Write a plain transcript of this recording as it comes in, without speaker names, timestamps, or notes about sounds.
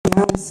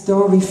got a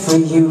story for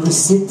you.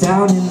 Sit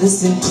down and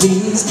listen,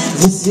 please.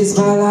 This is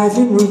my life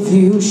in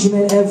review. She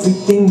meant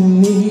everything to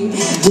me.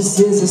 This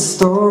is a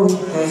story,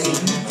 hey,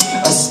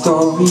 a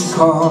story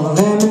called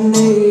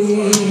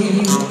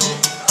Lemonade.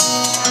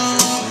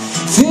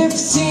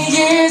 15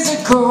 years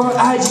ago,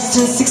 I just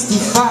turned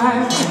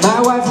 65.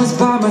 My wife was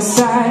by my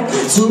side,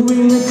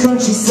 touring the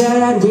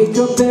countryside. I'd wake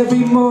up every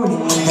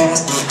morning and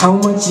ask, how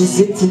much is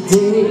it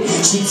today?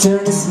 She'd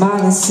turn a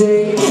smile and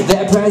say,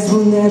 that price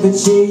will never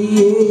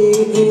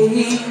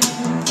change.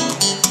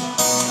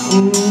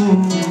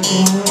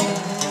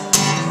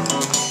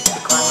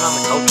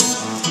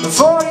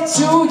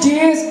 42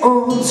 years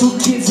old, 2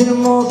 kids and a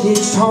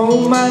mortgage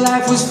home. My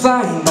life was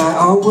flying by,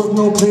 all work,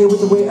 no play with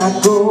the way I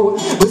go.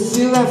 But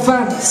still I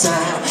find the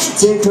time,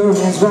 take her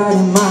hands right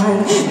in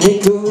mine.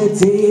 Nickel a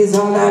day is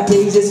all I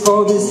pay just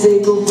for the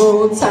sake of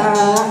old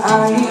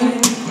time.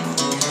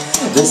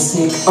 The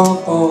sake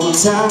of old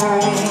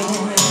time.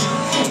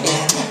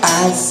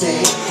 And I'd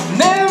say,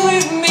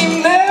 marry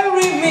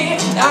me,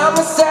 I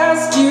must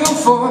ask you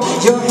for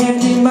your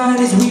hand in mine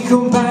as we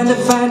combine to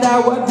find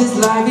out what this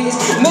life is.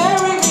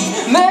 Marry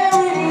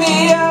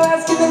me, I'll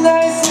ask in the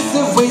nicest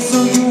of ways,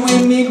 so you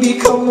and me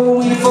become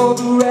away for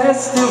the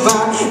rest of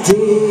our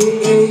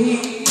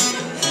day.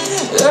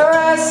 The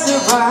rest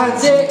of our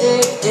day.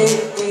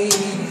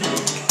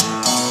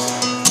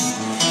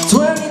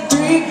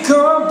 23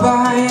 gone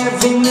by,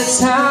 having the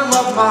time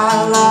of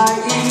my life.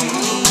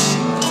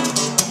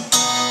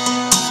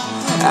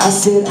 I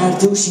said I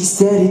do, she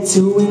said it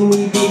too, and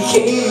we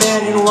became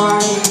man and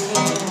wife.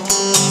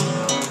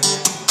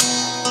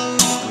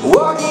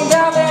 Walking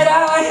down that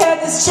aisle, I had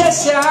this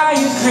Cheshire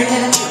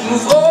grin.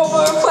 Move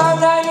over, climb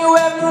 9, you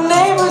have new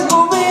neighbors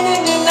moving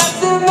in, and I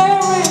said,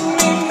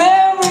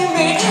 marry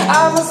me,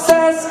 I must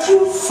ask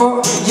you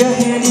for your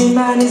hand in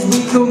mine as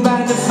we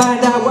combine to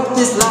find out what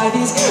this life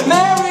is.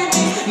 Marry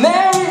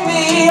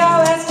me,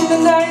 I'll ask in the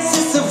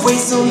nicest of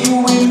ways, so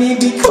you and me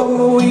become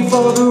away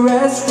for the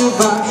rest of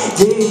our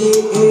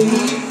days.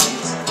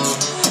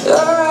 The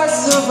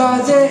rest of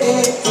our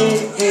days.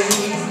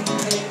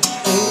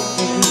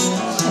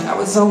 I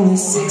was only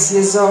 6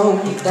 years old,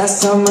 that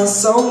summer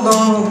so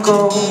long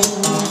ago.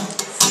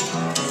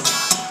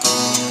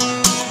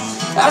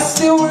 I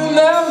still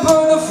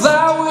remember the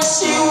flowers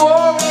she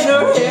wore in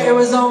her hair. It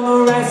was on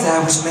the right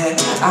side, which meant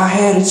I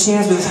had a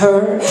chance with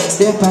her.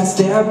 Step by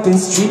step and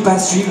street by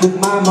street with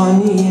my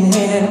money in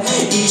hand.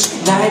 Each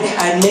night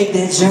I'd make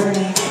that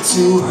journey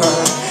to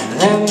her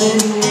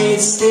lemonade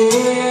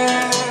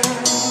stand.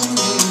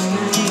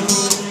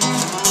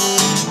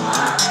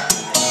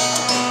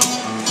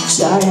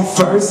 Shy at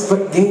first,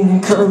 but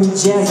gaining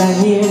courage as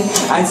I neared.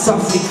 I'd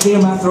softly clear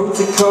my throat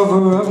to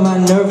cover up my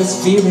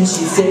nervous feeling.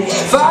 She'd say,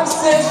 5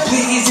 cents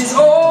please is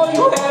all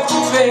you have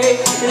to pay.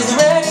 Is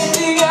there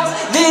anything else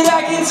that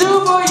I can do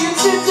for you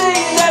today?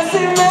 And I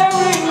said,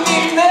 marry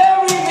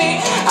me,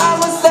 I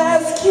must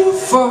ask you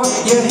for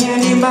your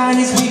hand in mine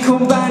as we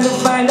combine to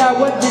find out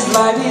what this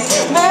life is.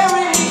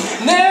 Marry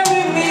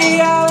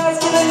me, I'll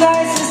ask in the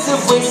nicest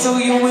of ways, so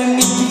you and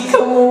me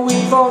become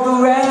away for the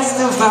rest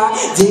of our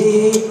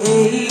days.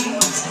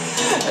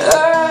 The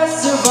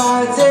rest of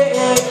our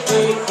days.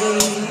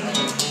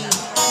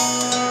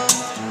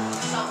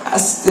 I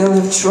still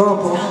have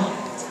trouble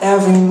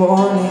every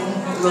morning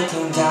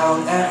looking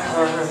down at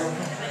her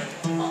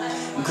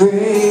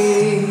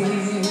grave.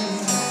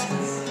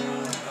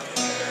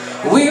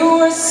 We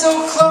were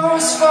so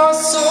close for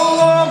so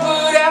long,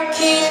 but I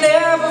can't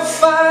ever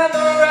find the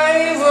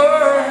right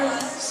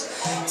words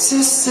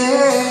to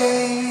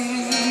say.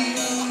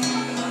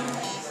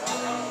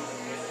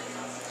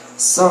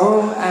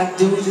 So I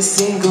do the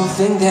single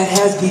thing that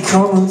has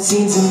become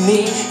routine to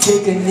me.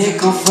 Take a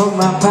nickel from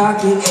my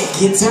pocket,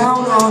 get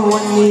down on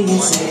one knee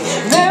and say,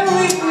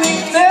 marry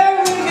me,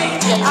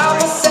 I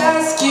must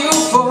ask you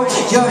for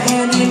your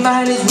hand in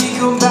mine as we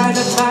combine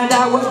to find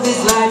out what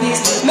this life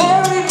is.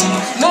 Marry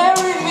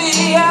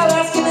me, I'll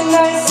ask in the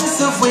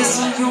nicest of ways,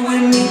 so you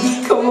and me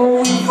become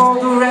away for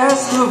the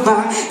rest of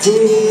our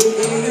days.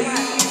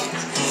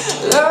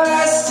 The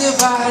rest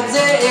of our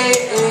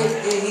days.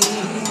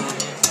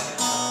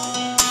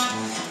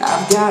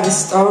 I've got a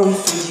story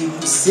for you,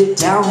 sit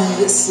down and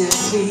listen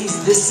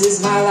please. This is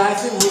my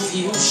life in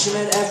review, she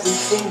meant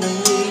everything to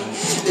me.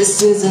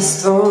 This is a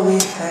story,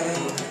 hey,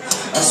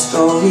 a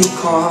story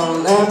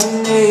called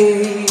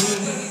Lemonade.